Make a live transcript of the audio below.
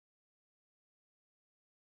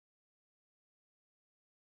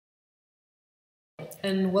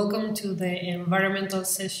and welcome to the environmental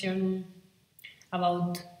session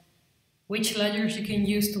about which layers you can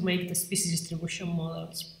use to make the species distribution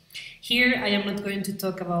models. Here I am not going to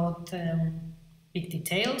talk about big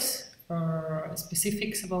details or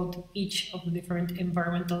specifics about each of the different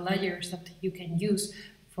environmental layers that you can use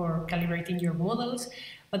for calibrating your models,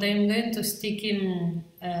 but I am going to stick in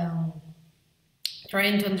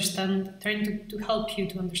trying to help you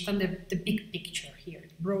to understand the big picture here,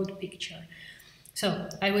 the broad picture. So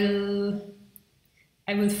I will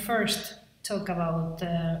first talk about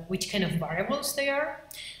which kind of variables they are,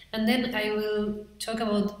 and then I will talk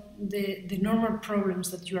about the normal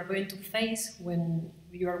problems that you are going to face when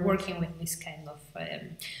you are working with this kind of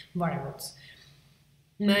variables.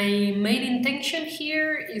 My main intention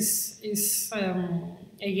here is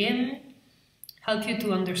again, help you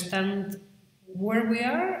to understand where we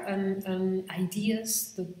are and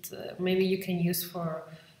ideas that maybe you can use for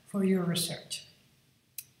your research.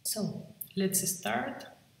 So let's start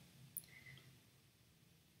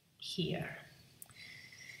here.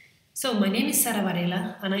 So my name is Sara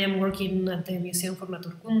Varela and I am working at the Museum for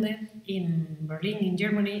Naturkunde in Berlin, in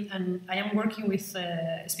Germany, and I am working with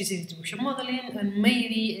species distribution modeling, and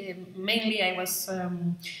mainly I was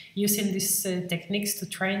using these techniques to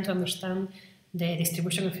try to understand the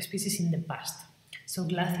distribution of species in the past. So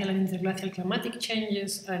glacial and interglacial climatic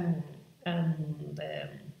changes and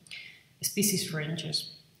species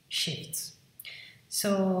ranges shifts.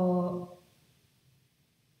 So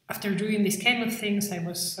after doing these kind of things, I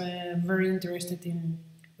was very interested in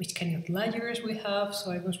which kind of layers we have.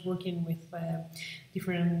 So I was working with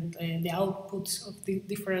different the outputs of the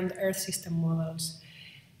different Earth system models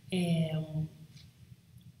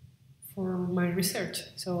for my research.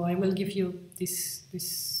 So I will give you this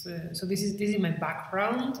is my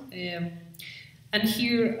background, and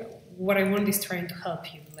here what I want is trying to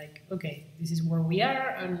help you. Like, okay, this is where we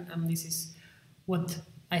are, and this is what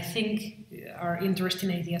I think are interesting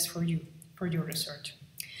ideas for you, for your research.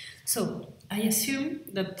 So I assume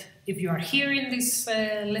that if you are here in these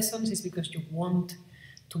lessons, it's because you want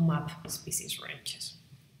to map species ranges.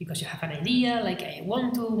 Because you have an idea, like I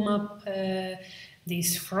want to map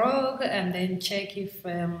this frog and then check if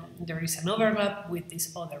there is an overlap with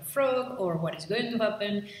this other frog, or what is going to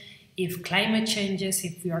happen if climate changes,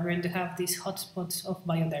 if we are going to have these hotspots of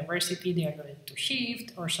biodiversity, they are going to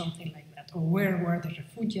shift, or something like that, or where were the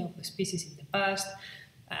refugia of the species in the past.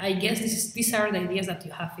 I guess these are the ideas that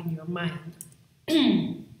you have in your mind.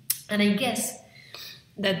 And I guess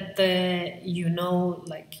that you know,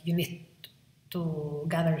 like, you need to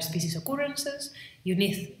gather species occurrences, you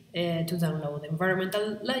need to download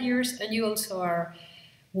environmental layers, and you also are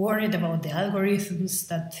worried about the algorithms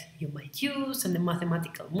that you might use and the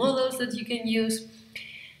mathematical models that you can use.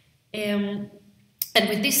 And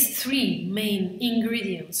with these three main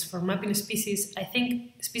ingredients for mapping species, I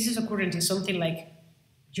think species occurrence is something like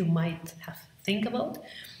you might have think about.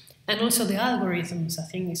 And also the algorithms, I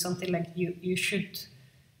think, is something like you should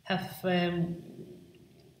have.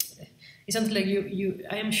 It's something like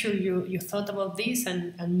I am sure you thought about this,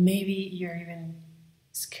 and maybe you're even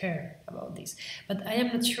scared about this. But I am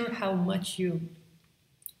not sure how much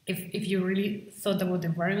if you really thought about the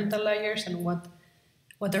environmental layers and what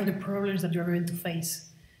are the problems that you're going to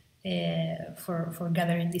face for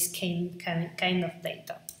gathering this kind of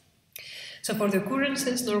data. So for the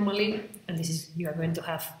occurrences, normally, and this is, you are going to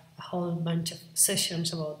have a whole bunch of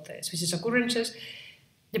sessions about the species occurrences.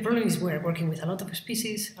 The problem is we're working with a lot of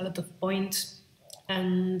species, a lot of points,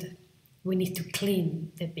 and we need to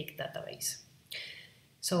clean the big database.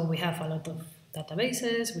 So we have a lot of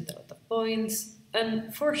databases with a lot of points,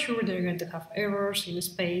 and for sure they're going to have errors in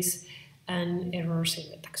space and errors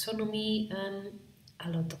in the taxonomy and a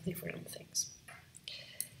lot of different things.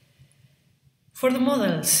 For the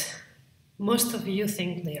models, most of you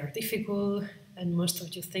think they are difficult, and most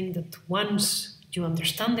of you think that once you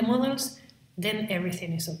understand the models, then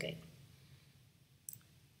everything is okay.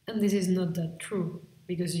 And this is not that true,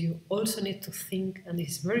 because you also need to think, and this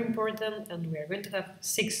is very important, and we are going to have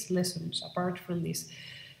 6 lessons apart from this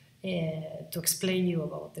to explain you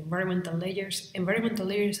about the environmental layers. Environmental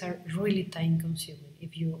layers are really time-consuming.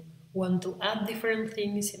 If you want to add different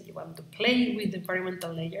things and you want to play with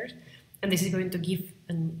environmental layers, and this is going to give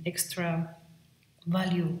an extra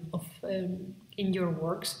value of in your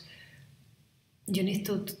works, you need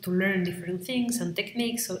to learn different things and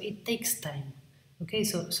techniques, so it takes time. Okay,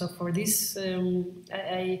 so for this,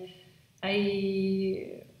 I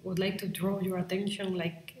would like to draw your attention,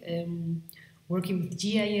 like working with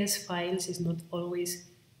GIS files is not always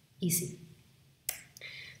easy.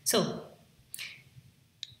 So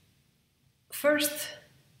first,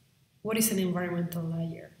 what is an environmental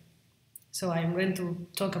layer? So I'm going to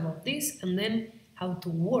talk about this and then how to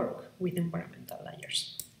work with environmental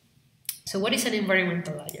layers. So what is an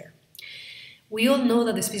environmental layer? We all know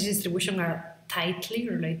that the species distribution are tightly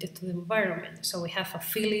related to the environment. So we have a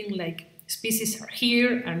feeling like species are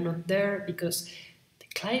here, are not there because the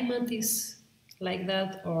climate is like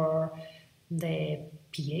that, or the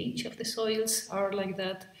pH of the soils are like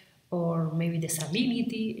that, or maybe the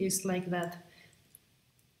salinity is like that.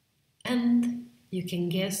 And you can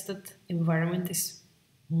guess that environment is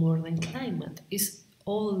more than climate, it's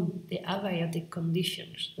all the abiotic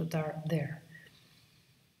conditions that are there.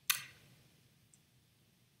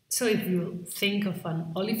 So if you think of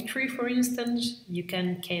an olive tree, for instance, you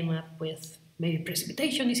can come up with maybe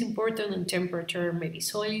precipitation is important and temperature, maybe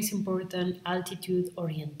soil is important, altitude,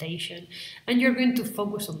 orientation, and you're going to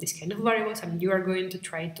focus on these kind of variables and you are going to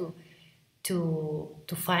try to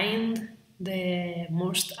find the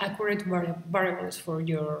most accurate variables for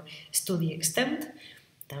your study extent,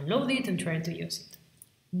 download it and try to use it.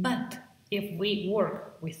 But if we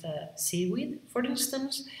work with a seaweed, for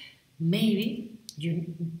instance, maybe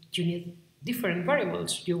you need different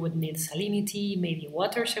variables. You would need salinity, maybe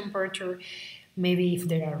water temperature, maybe if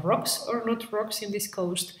there are rocks or not rocks in this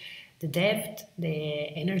coast, the depth,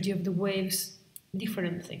 the energy of the waves,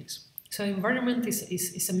 different things. So environment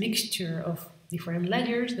is a mixture of different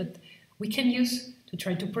layers that we can use to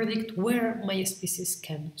try to predict where my species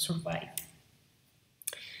can survive.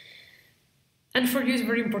 And for you, it's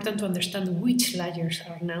very important to understand which layers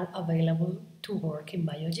are now available to work in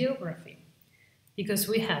biogeography. Because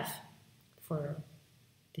we have, for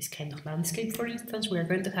this kind of landscape, for instance, we are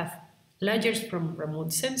going to have layers from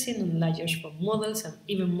remote sensing and layers from models, and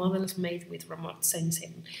even models made with remote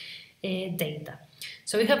sensing data.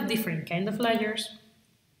 So we have different kind of layers,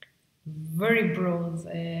 very broad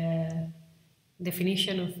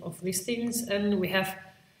definition of these things, and we have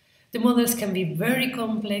the models can be very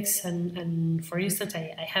complex, and for instance,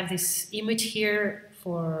 I have this image here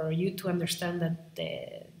for you to understand that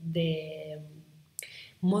the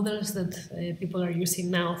models that people are using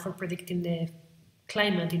now for predicting the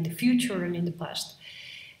climate in the future and in the past,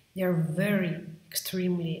 they are very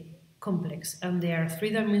extremely complex, and they are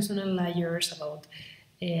three-dimensional layers about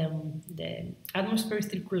the atmospheric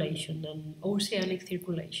circulation and oceanic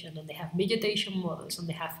circulation, and they have vegetation models, and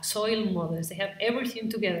they have soil models, they have everything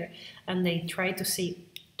together, and they try to see,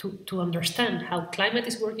 to understand how climate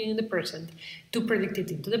is working in the present, to predict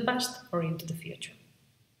it into the past or into the future.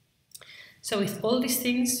 So with all these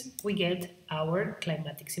things, we get our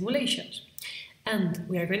climatic simulations. And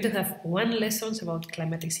we are going to have one lesson about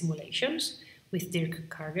climatic simulations with Dirk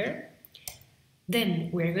Karger. Then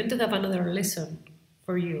we are going to have another lesson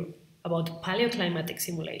for you about paleoclimatic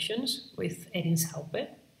simulations with Erin Saupe.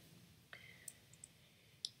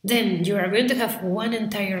 Then you are going to have one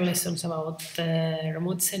entire lesson about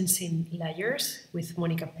remote sensing layers with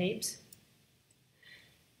Monica Papes.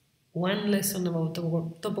 One lesson about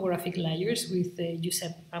topographic layers with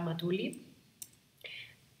Giuseppe Amatulli.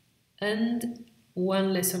 And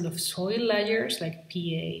one lesson of soil layers like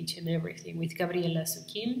pH and everything with Gabriela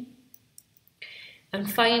Zucchini. And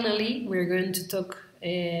finally, we're going to talk,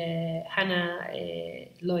 Hannah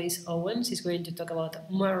Lois Owens is going to talk about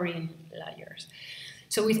marine layers.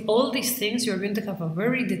 So with all these things, you're going to have a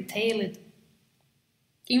very detailed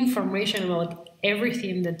information about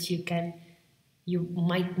everything that you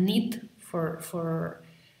might need for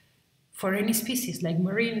any species, like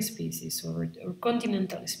marine species or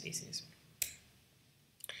continental species.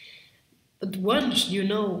 But once you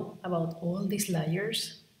know about all these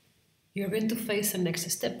layers, you're going to face the next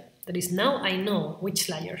step. That is, now I know which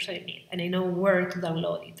layers I need and I know where to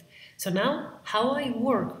download it. So now, how I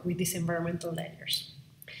work with these environmental layers.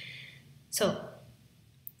 So,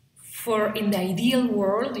 in the ideal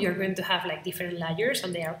world, you're going to have like different layers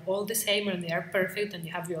and they are all the same and they are perfect, and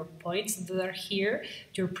you have your points that are here,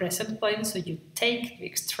 your present points, so you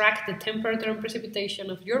extract the temperature and precipitation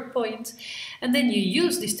of your points, and then you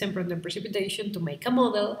use this temperature and precipitation to make a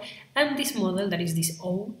model, and this model, that is this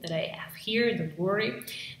O that I have here, don't worry,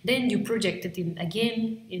 then you project it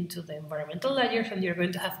again into the environmental layers and you're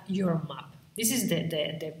going to have your map. This is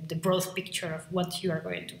the broad picture of what you are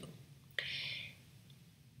going to do.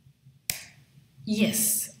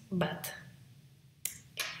 Yes, but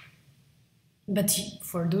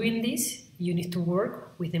for doing this, you need to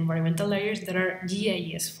work with environmental layers that are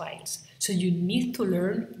GIS files. So you need to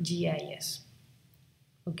learn GIS,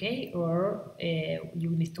 okay? Or you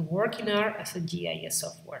need to work in R as a GIS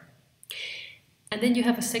software. And then you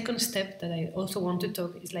have a second step that I also want to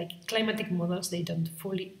talk, is like climatic models, they don't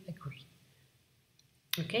fully agree,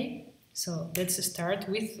 okay? So let's start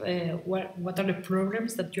with what are the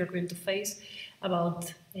problems that you're going to face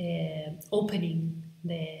about opening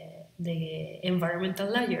the environmental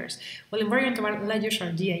layers. Well, environmental layers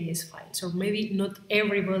are GIS files, so maybe not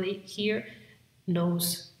everybody here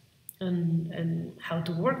knows and how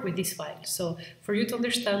to work with these files. So for you to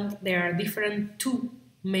understand, there are two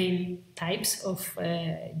main types of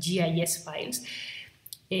GIS files.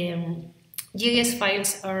 GIS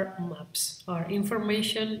files are maps, are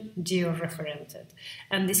information georeferenced.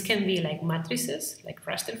 And this can be like matrices, like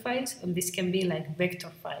raster files, and this can be like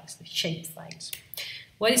vector files, like shape files.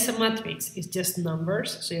 What is a matrix? It's just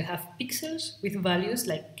numbers, so you have pixels with values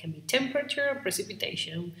like can be temperature,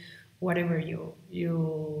 precipitation, whatever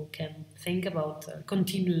you can think about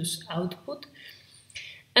continuous output.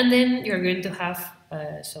 And then you're going to have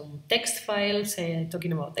some text files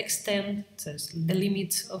talking about extent, so the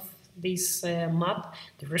limits of this map,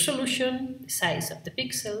 the resolution, the size of the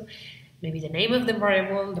pixel, maybe the name of the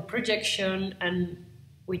variable, the projection, and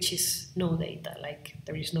which is no data, like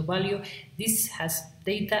there is no value. This has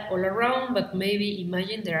data all around, but maybe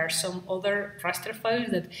imagine there are some other raster files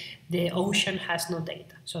that the ocean has no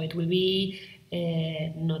data. So it will be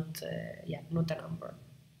not a number.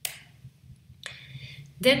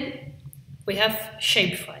 Then we have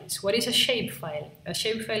shape files. What is a shape file? A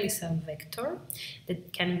shape file is a vector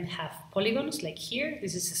that can have polygons, like here.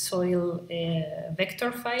 This is a soil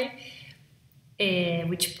vector file,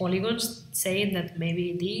 which polygons saying that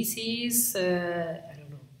maybe this is, I don't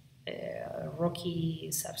know, rocky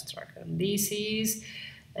substrate, and this is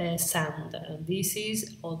sand, and this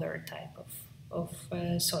is other type of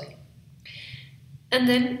soil. And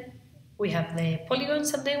then we have the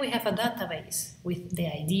polygons, and then we have a database with the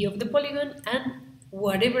ID of the polygon and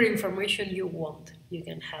whatever information you want. You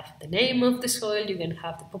can have the name of the soil, you can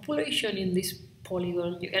have the population in this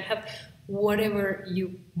polygon, you can have whatever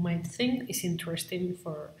you might think is interesting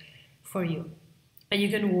for you. And you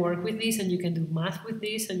can work with this, and you can do math with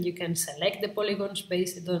this, and you can select the polygons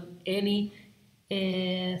based on any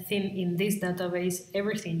thing in this database.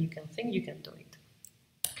 Everything you can think, you can do it.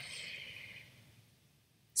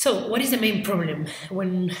 So what is the main problem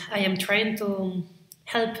when I am trying to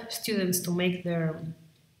help students to make their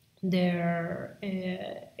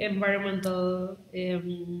environmental,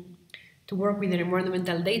 to work with their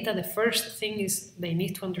environmental data? The first thing is they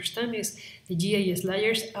need to understand is the GIS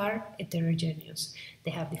layers are heterogeneous. They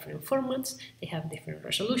have different formats, they have different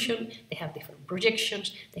resolution, they have different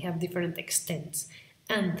projections, they have different extents.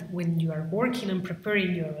 And when you are working and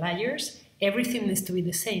preparing your layers, everything needs to be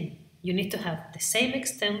the same. You need to have the same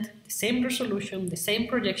extent, the same resolution, the same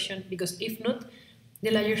projection, because if not, the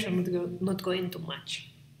layers are not going to match.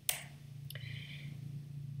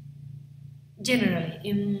 Generally,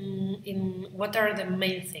 in what are the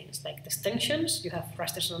main things? Like the extensions, you have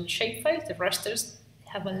rasters and shape files. The rasters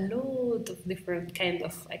have a lot of different kind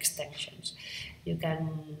of extensions. You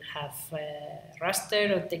can have a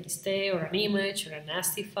raster or TXT or an image or an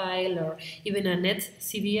ASCII file or even a net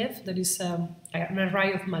CDF that is an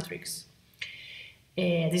array of matrix.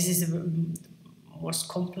 This is the most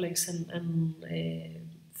complex and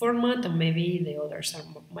format, and maybe the others are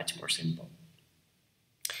much more simple.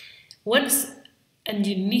 And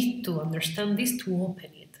you need to understand this to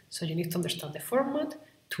open it. So you need to understand the format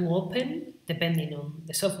to open, depending on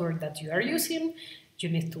the software that you are using. You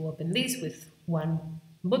need to open this with one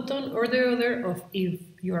button or the other, of if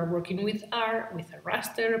you are working with R, with a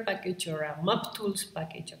raster package or a map tools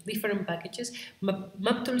package of different packages.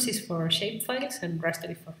 Map tools is for shape files and raster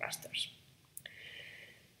is for rasters.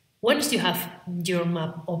 Once you have your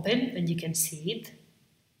map open and you can see it,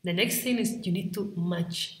 the next thing is you need to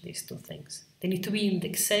match these two things. They need to be in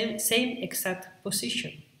the same exact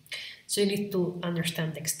position. So you need to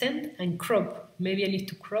understand the extent and crop. Maybe I need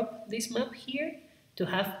to crop this map here to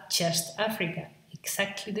have just Africa,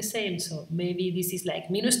 exactly the same. So maybe this is like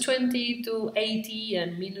 -20 to 80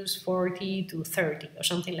 and -40 to 30 or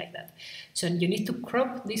something like that. So you need to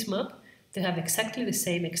crop this map to have exactly the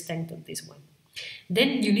same extent of this one.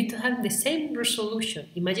 Then you need to have the same resolution.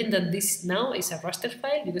 Imagine that this now is a raster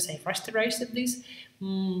file because I rasterized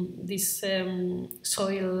these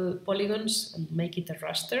soil polygons and make it a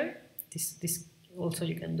raster. This also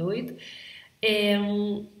you can do it.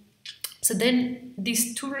 So then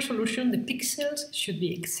these two resolutions, the pixels should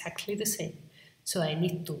be exactly the same. So I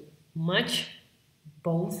need to match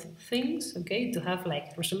both things, okay, to have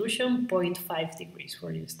like resolution 0.5 degrees,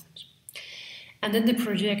 for instance. And then the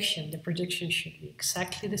projection should be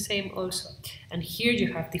exactly the same also. And here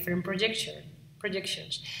you have different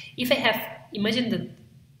projections. If I have, imagine that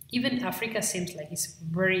Even Africa seems like it's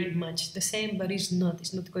very much the same, but it's not.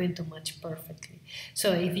 It's not going to match perfectly.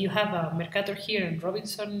 So if you have a Mercator here and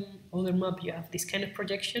Robinson other map, you have this kind of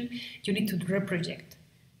projection, you need to reproject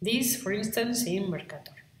this, for instance, in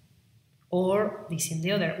Mercator, or this in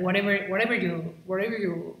the other, whatever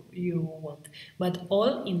you want, but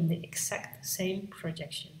all in the exact same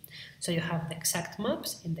projection. So you have the exact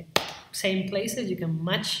maps in the same places. You can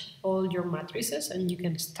match all your matrices, and you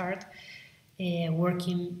can start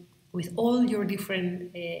working with all your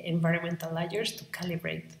different environmental layers to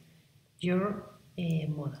calibrate your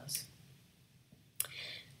models.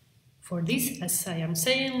 For this, as I was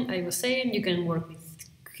saying, you can work with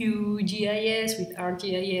QGIS, with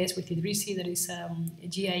ArcGIS, with Idrisi, that is a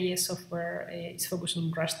GIS software. It's focused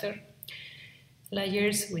on raster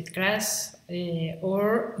layers, with GRASS,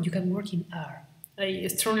 or you can work in R. I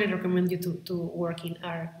strongly recommend you to work in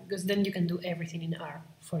R, because then you can do everything in R,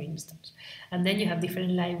 for instance. And then you have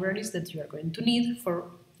different libraries that you are going to need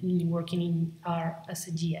for working in R as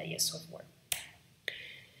a GIS software.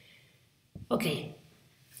 Okay,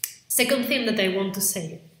 second thing that I want to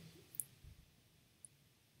say.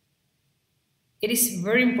 It is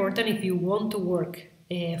very important, if you want to work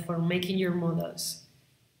for making your models,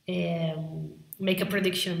 make a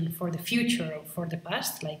prediction for the future or for the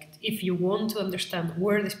past, like if you want to understand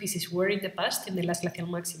where the species were in the past, in the last glacial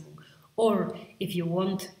maximum, or if you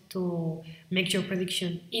want to make your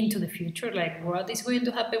prediction into the future, like what is going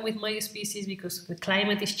to happen with my species because the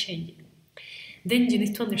climate is changing, then you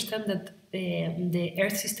need to understand that the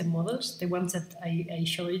Earth system models, the ones that I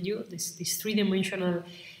showed you, these three-dimensional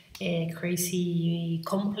crazy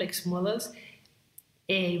complex models,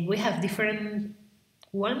 we have different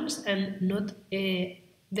ones, and not the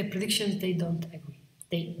predictions, they don't agree.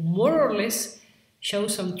 They more or less show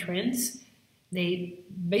some trends. They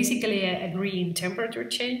basically agree in temperature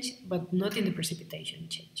change, but not in the precipitation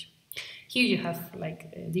change. Here you have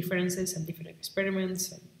like differences and different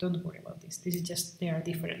experiments, and don't worry about this. This is just, they are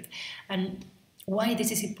different. And why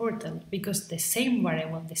this is important? Because the same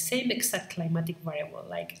variable, the same exact climatic variable,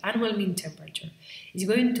 like annual mean temperature, is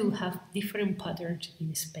going to have different patterns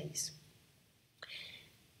in space.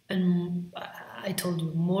 And I told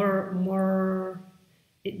you,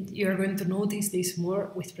 you're going to notice this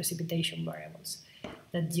more with precipitation variables.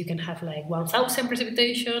 That you can have like 1,000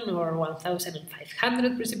 precipitation or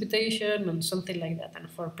 1,500 precipitation and something like that.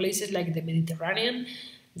 And for places like the Mediterranean,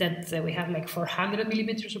 that we have like 400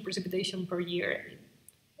 millimeters of precipitation per year,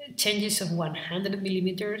 changes of 100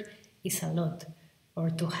 millimeters is a lot, or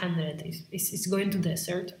 200 is going to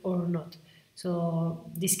desert or not.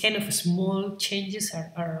 So these kind of small changes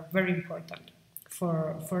are very important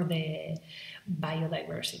for the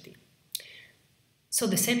biodiversity. So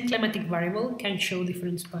the same climatic variable can show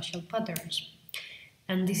different spatial patterns.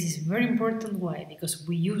 And this is very important. Why? Because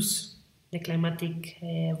we use the climatic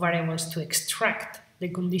variables to extract the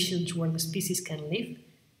conditions where the species can live.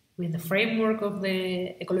 With the framework of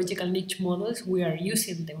the ecological niche models, we are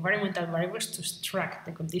using the environmental variables to extract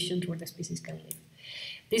the conditions where the species can live.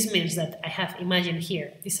 This means that I have, imagine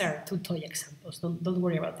here, these are two toy examples, don't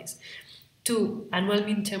worry about this. Two annual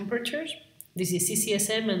mean temperatures, this is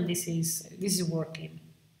CCSM and this is working.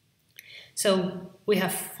 So we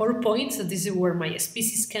have 4 points, that this is where my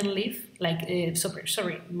species can live. Like, I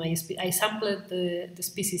sampled the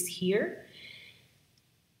species here,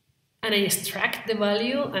 and I extract the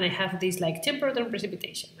value, and I have this like temperature and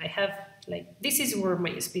precipitation. I have like, this is where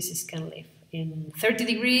my species can live, in 30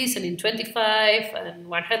 degrees and in 25 and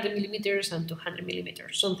 100 millimeters and 200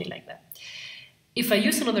 millimeters, something like that. If I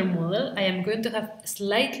use another model, I am going to have a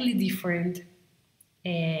slightly different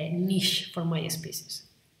niche for my species.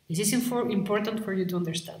 This is important for you to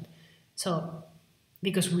understand. So,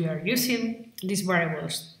 because we are using these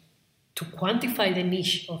variables to quantify the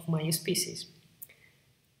niche of my species,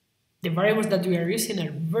 the variables that we are using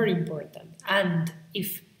are very important. And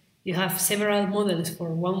if you have several models for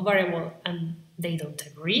one variable and they don't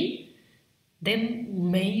agree, then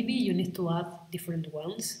maybe you need to add different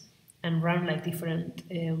ones and run like different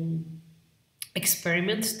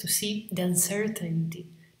experiments to see the uncertainty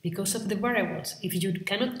because of the variables. If you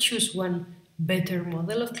cannot choose one better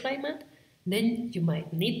model of climate, then you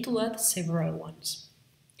might need to add several ones.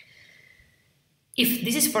 If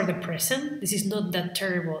this is for the present, this is not that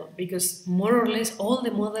terrible, because more or less all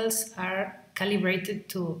the models are calibrated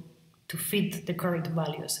to fit the current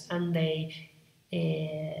values, and they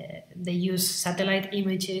use satellite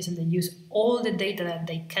images, and they use all the data that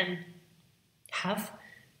they can have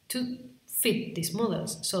to fit these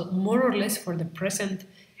models. So more or less for the present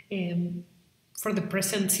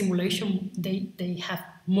simulation, they have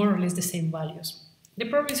more or less the same values. The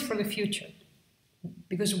problem is for the future.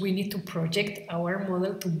 because we need to project our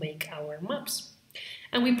model to make our maps.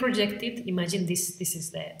 And we project it, imagine this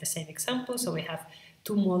is the same example, so we have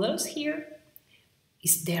two models here.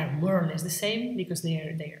 They are more or less the same because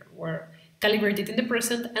they were calibrated in the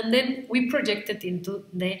present, and then we project it into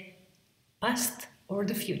the past or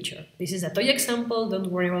the future. This is a toy example,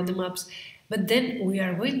 don't worry about the maps, but then we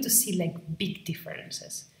are going to see like big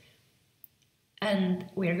differences. And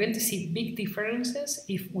we are going to see big differences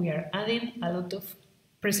if we are adding a lot of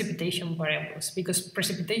precipitation variables, because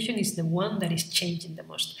precipitation is the one that is changing the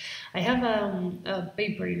most. I have a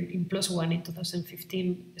paper in +1 in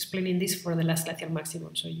 2015 explaining this for the last glacial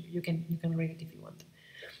maximum, so you can read it if you want.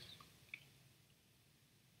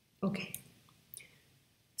 Okay.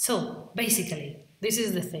 So basically, this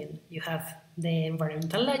is the thing. You have the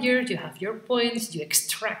environmental layer, you have your points, you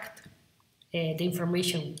extract the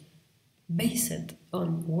information based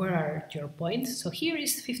on where are your points. So here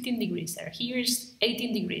is 15 degrees, and here is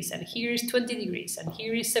 18 degrees, and here is 20 degrees, and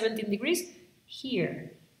here is 17 degrees,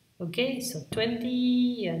 here. Okay, so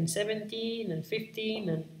 20 and 17 and 15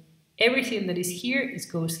 and everything that is here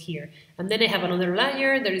goes here. And then I have another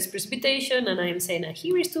layer, there is precipitation, and I am saying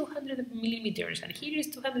here is 200 millimeters, and here is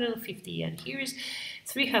 250, and here is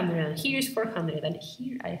 300, and here is 400, and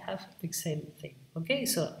here I have the same thing. Okay,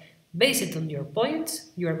 so based on your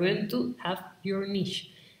points, you are going to have your niche.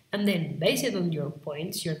 And then based on your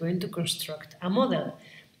points, you're going to construct a model.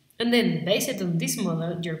 And then based on this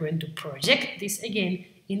model, you're going to project this again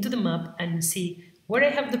into the map and see where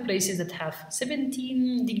I have the places that have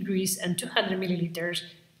 17 degrees and 200 milliliters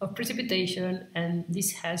of precipitation, and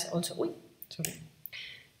this has also,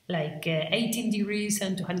 like 18 degrees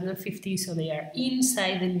and 250, so they are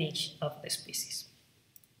inside the niche of the species.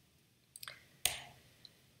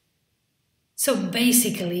 So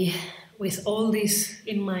basically, with all this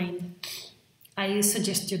in mind, I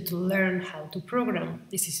suggest you to learn how to program.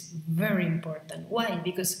 This is very important. Why?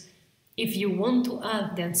 Because if you want to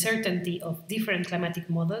add the uncertainty of different climatic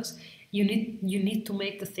models, you need to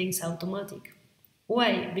make the things automatic.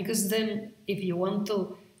 Why? Because then if you want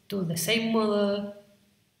to do the same model,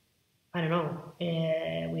 I don't know,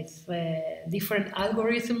 with different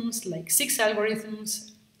algorithms, like 6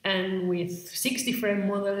 algorithms, and with 6 different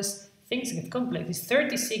models, things get complex. It's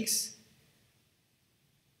 36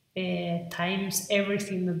 times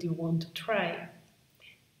everything that you want to try.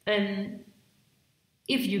 And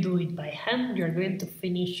if you do it by hand, you're going to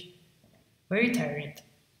finish very tired.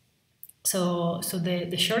 So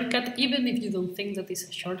the shortcut, even if you don't think that it's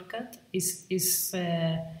a shortcut, is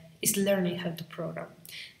learning how to program.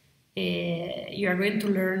 You are going to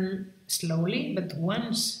learn slowly, but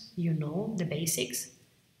once you know the basics,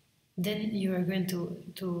 then you are going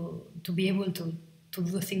to be able to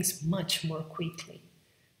do things much more quickly.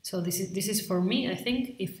 So this is for me. I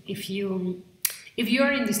think if you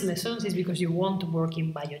are in these lessons, it's because you want to work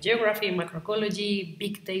in biogeography, macroecology,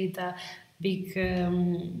 big data,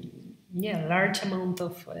 large amount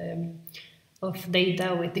of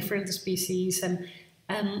data with different species, and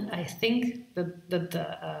I think that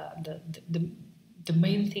the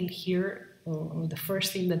main thing here, or the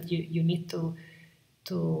first thing that you need to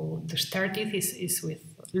start with is with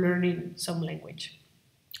learning some language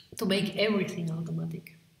to make everything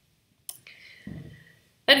automatic.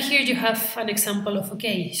 And here you have an example of,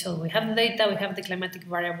 okay, so we have the data, we have the climatic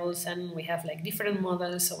variables, and we have like different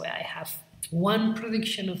models. So I have one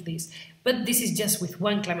prediction of this, but this is just with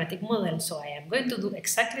one climatic model. So I am going to do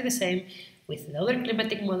exactly the same with the other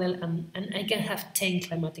climatic model, and I can have 10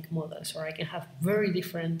 climatic models, or I can have very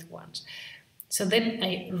different ones. So then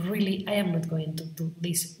I am not going to do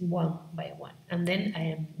this one by one. And then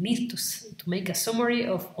I need to make a summary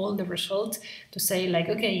of all the results to say like,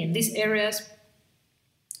 okay, in these areas,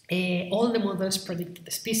 all the models predict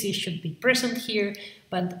the species should be present here,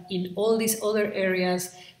 but in all these other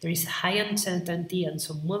areas, there is high uncertainty, and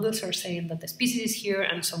some models are saying that the species is here,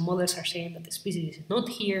 and some models are saying that the species is not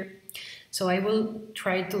here. So I will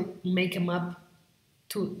try to make a map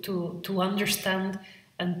to understand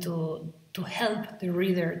and to help the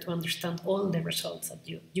reader to understand all the results that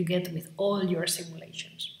you get with all your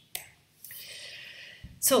simulations.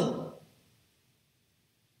 So,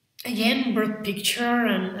 again, broad picture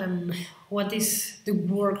and what is the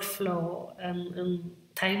workflow and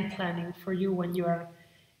time planning for you when you are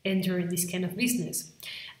entering this kind of business.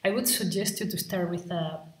 I would suggest you to start with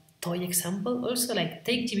a toy example. Also, like,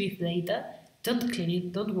 take GBIF data, don't clean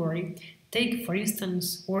it, don't worry. Take, for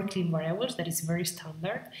instance, working variables, that is very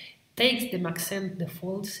standard. Take the Maxent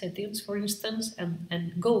default settings, for instance,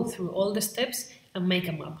 and go through all the steps and make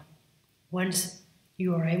a map. Once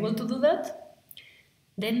you are able to do that,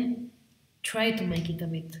 then try to make it a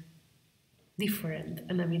bit different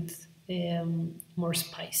and a bit more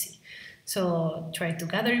spicy. So try to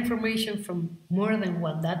gather information from more than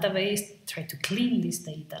one database, try to clean this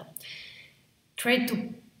data, try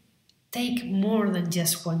to take more than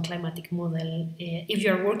just one climatic model. If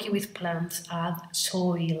you are working with plants, add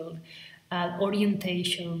soil, add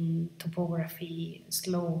orientation, topography,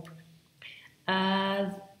 slope,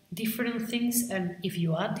 add different things. And if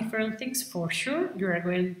you add different things, for sure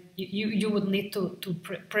you would need to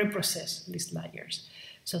pre-process these layers.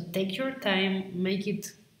 So take your time,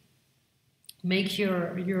 make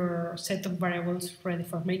your set of variables ready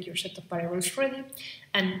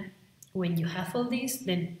and when you have all this,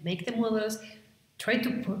 then make the models, try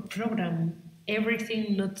to program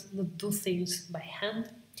everything, not do things by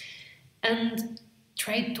hand, and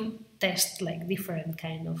try to test like different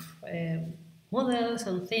kind of models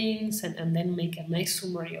and things, and then make a nice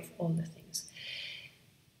summary of all the things.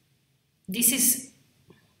 This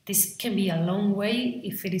can be a long way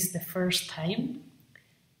if it is the first time,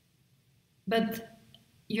 but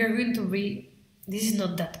you're going to this is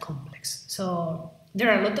not that complex. So there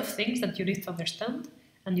are a lot of things that you need to understand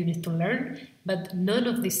and you need to learn, but none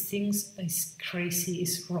of these things is crazy,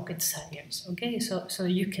 is rocket science, okay? So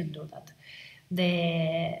you can do that.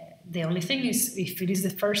 The only thing is, if it is the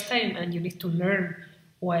first time and you need to learn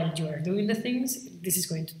while you are doing the things, this is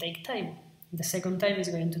going to take time. The second time is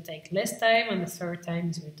going to take less time, and the third time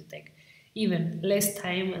is going to take even less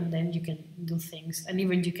time, and then you can do things, and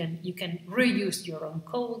even you can reuse your own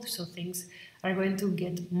code, so things are going to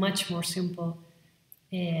get much more simple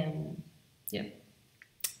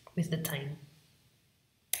with the time.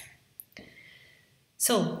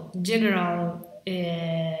 So general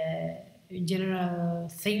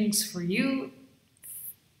things for you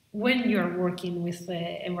when you're working with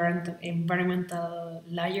environmental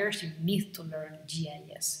layers. You need to learn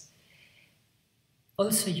GIS.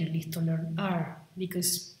 Also, you need to learn R,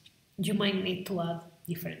 because you might need to add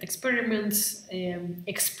different experiments,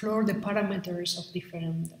 explore the parameters of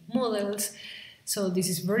different models. So this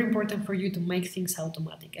is very important for you to make things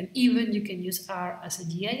automatic. And even you can use R as a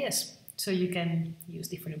GIS. So you can use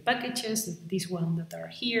different packages, this one that are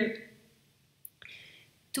here,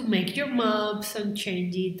 to make your maps and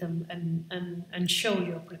change it and show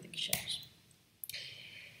your predictions.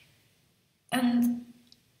 And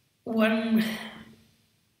one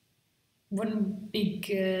big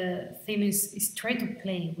thing is try to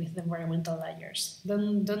play with the environmental layers.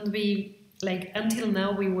 Don't be like, until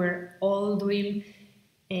now we were all doing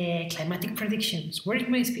climatic predictions. Where is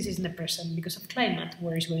my species in the present because of climate?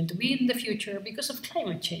 Where is going to be in the future because of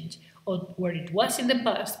climate change? Or where it was in the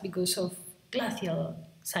past because of glacial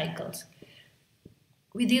cycles.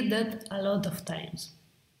 We did that a lot of times.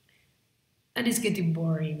 And it's getting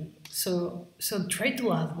boring. So try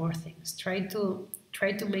to add more things. Try to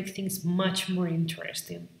make things much more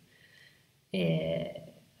interesting.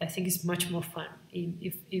 I think it's much more fun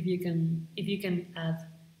if you can add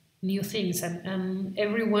new things, and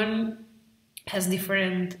everyone has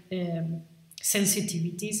different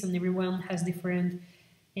sensitivities, and everyone has different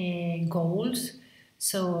goals.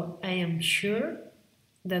 So I am sure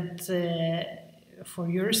that for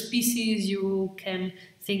your species you can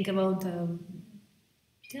think about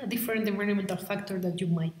different environmental factor that you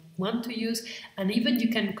might want to use, and even you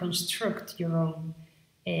can construct your own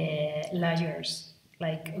layers.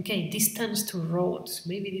 Like, okay, distance to roads,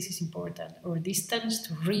 maybe this is important, or distance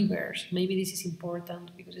to rivers, maybe this is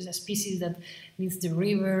important because it's a species that needs the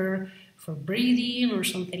river for breeding or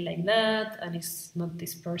something like that, and it's not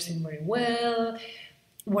dispersing very well.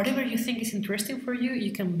 Whatever you think is interesting for you,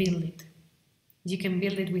 you can build it. You can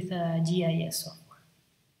build it with a GIS software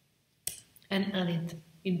and add it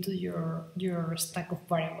into your stack of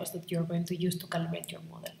variables that you're going to use to calibrate your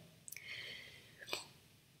model.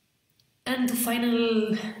 And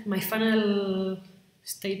my final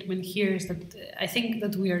statement here is that I think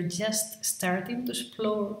that we are just starting to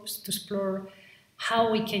explore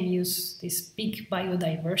how we can use this big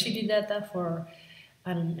biodiversity data for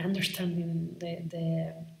understanding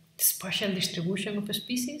the spatial distribution of a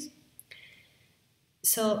species.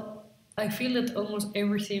 So I feel that almost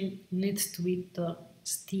everything needs to be done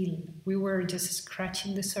still. We were just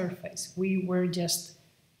scratching the surface. We were just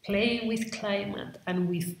playing with climate and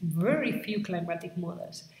with very few climatic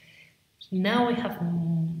models. Now we have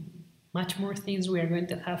much more things. We are going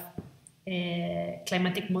to have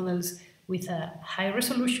climatic models with a high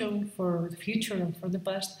resolution for the future and for the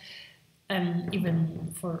past, and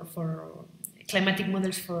even for climatic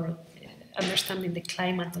models for understanding the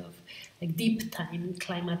climate of like deep time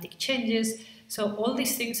climatic changes. So all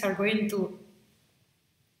these things are going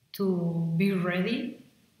to be ready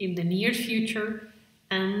in the near future,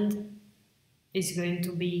 and is going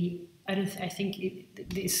to be, I think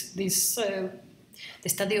the study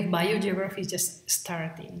of biogeography is just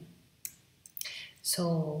starting.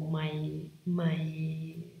 So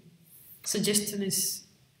my suggestion is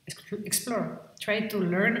explore, try to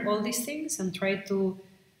learn all these things and try to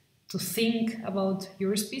think about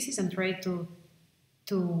your species and try to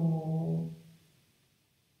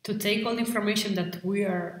take all the information that we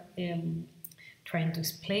are trying to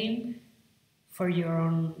explain for your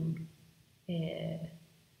own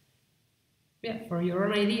for your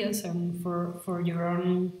own ideas and for your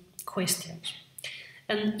own questions.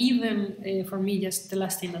 And even for me, just the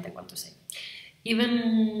last thing that I want to say,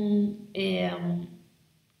 even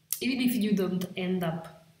if you don't end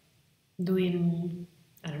up doing,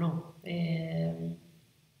 I don't know,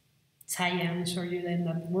 science, or you end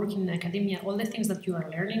up working in academia, all the things that you are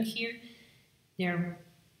learning here, they are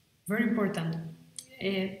very important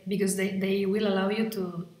because they will allow you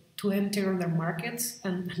to enter other markets,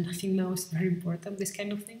 and I think now is very important, these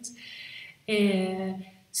kind of things.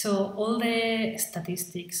 So all the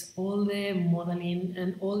statistics, all the modeling,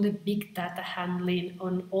 and all the big data handling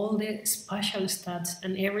on all the spatial stats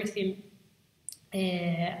and everything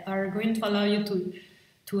are going to allow you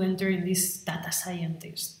to enter in this data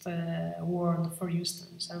scientist world, for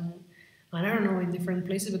instance. And I don't know in different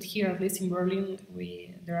places, but here, at least in Berlin,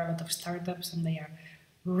 there are a lot of startups, and they are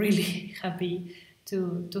really happy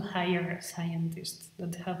to hire scientists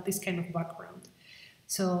that have this kind of background.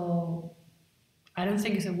 So I don't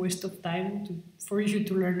think it's a waste of time for you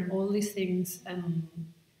to learn all these things and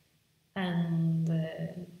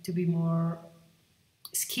to be more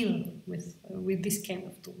skilled with this kind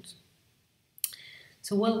of tools.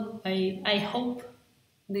 So well, I hope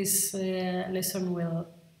this lesson will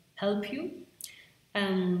help you.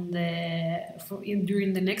 And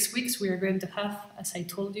during the next weeks, we are going to have, as I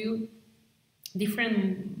told you,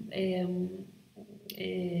 different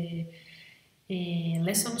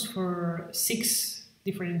lessons for 6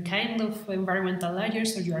 different kind of environmental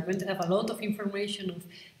layers. So you are going to have a lot of information of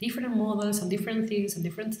different models and different things and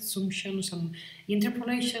different assumptions and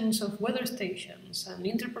interpolations of weather stations and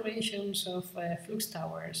interpolations of flux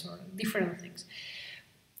towers or different things.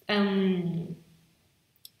 And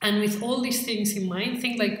with all these things in mind,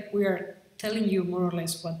 think like we are telling you more or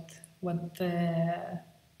less what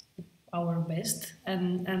our best,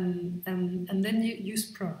 and then you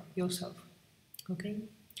explore yourself. Okay.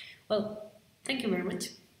 Well, thank you very much.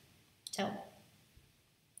 Ciao.